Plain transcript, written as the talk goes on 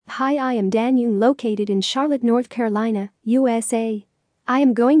Hi, I am Dan Young, located in Charlotte, North Carolina, USA. I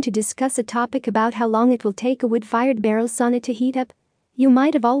am going to discuss a topic about how long it will take a wood-fired barrel sauna to heat up. You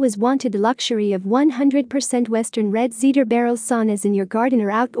might have always wanted the luxury of 100% Western red cedar barrel saunas in your garden or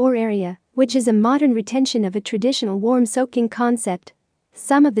outdoor area, which is a modern retention of a traditional warm soaking concept.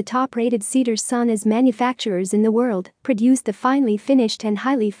 Some of the top-rated cedar saunas manufacturers in the world produce the finely finished and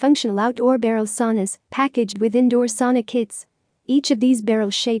highly functional outdoor barrel saunas packaged with indoor sauna kits. Each of these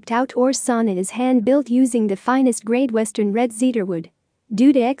barrel-shaped outdoor sauna is hand-built using the finest grade Western red cedar wood.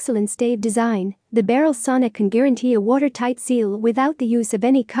 Due to excellent stave design, the barrel sauna can guarantee a watertight seal without the use of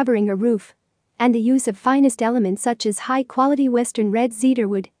any covering or roof. And the use of finest elements such as high-quality Western red cedar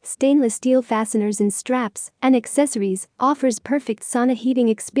wood, stainless steel fasteners and straps, and accessories offers perfect sauna heating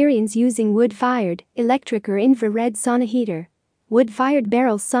experience using wood-fired, electric or infrared sauna heater. Wood-fired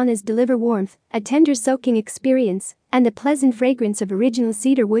barrel saunas deliver warmth, a tender soaking experience, and the pleasant fragrance of original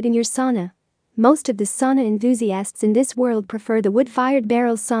cedar wood in your sauna. Most of the sauna enthusiasts in this world prefer the wood-fired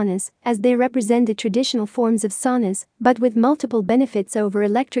barrel saunas as they represent the traditional forms of saunas, but with multiple benefits over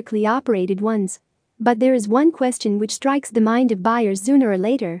electrically operated ones. But there is one question which strikes the mind of buyers sooner or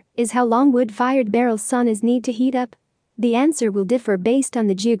later, is how long wood-fired barrel saunas need to heat up. The answer will differ based on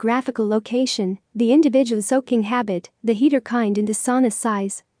the geographical location, the individual soaking habit, the heater kind and the sauna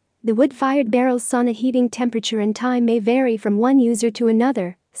size. The wood-fired barrel sauna heating temperature and time may vary from one user to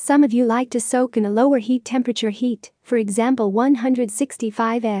another. Some of you like to soak in a lower heat temperature heat, for example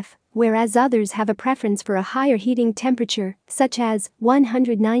 165 F, whereas others have a preference for a higher heating temperature, such as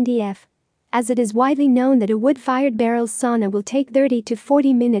 190 F. As it is widely known that a wood-fired barrel sauna will take 30 to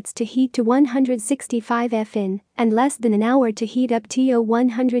 40 minutes to heat to 165 F in, and less than an hour to heat up to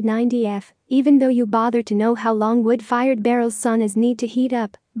 190 F, even though you bother to know how long wood-fired barrel saunas need to heat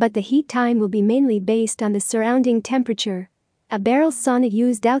up, but the heat time will be mainly based on the surrounding temperature. A barrel sauna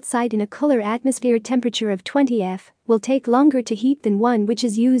used outside in a cooler atmosphere temperature of 20 F will take longer to heat than one which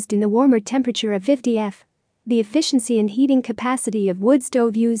is used in the warmer temperature of 50 F. The efficiency and heating capacity of wood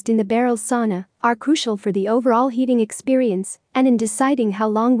stove used in the barrel sauna are crucial for the overall heating experience and in deciding how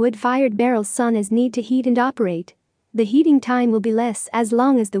long wood-fired barrel saunas need to heat and operate. The heating time will be less as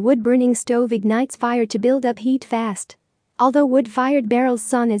long as the wood-burning stove ignites fire to build up heat fast. Although wood-fired barrel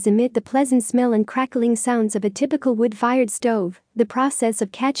saunas emit the pleasant smell and crackling sounds of a typical wood-fired stove, the process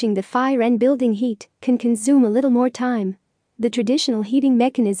of catching the fire and building heat can consume a little more time. The traditional heating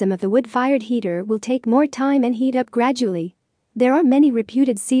mechanism of the wood-fired heater will take more time and heat up gradually. There are many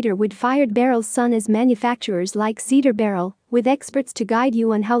reputed cedar wood-fired barrel saunas manufacturers like Cedar Barrel, with experts to guide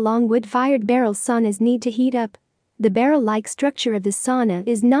you on how long wood-fired barrel saunas need to heat up. The barrel-like structure of the sauna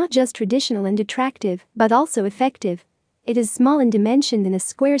is not just traditional and attractive, but also effective. It is small in dimension than a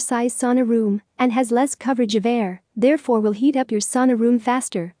square-sized sauna room and has less coverage of air, therefore will heat up your sauna room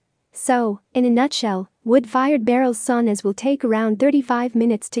faster. So, in a nutshell, wood-fired barrel saunas will take around 35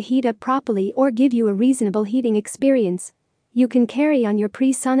 minutes to heat up properly or give you a reasonable heating experience. You can carry on your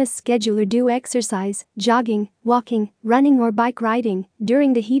pre-sauna schedule or do exercise, jogging, walking, running or bike riding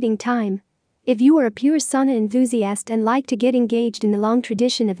during the heating time. If you are a pure sauna enthusiast and like to get engaged in the long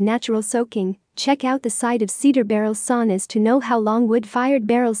tradition of natural soaking, check out the site of Cedar Barrel Saunas to know how long wood-fired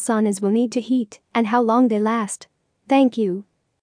barrel saunas will need to heat and how long they last. Thank you.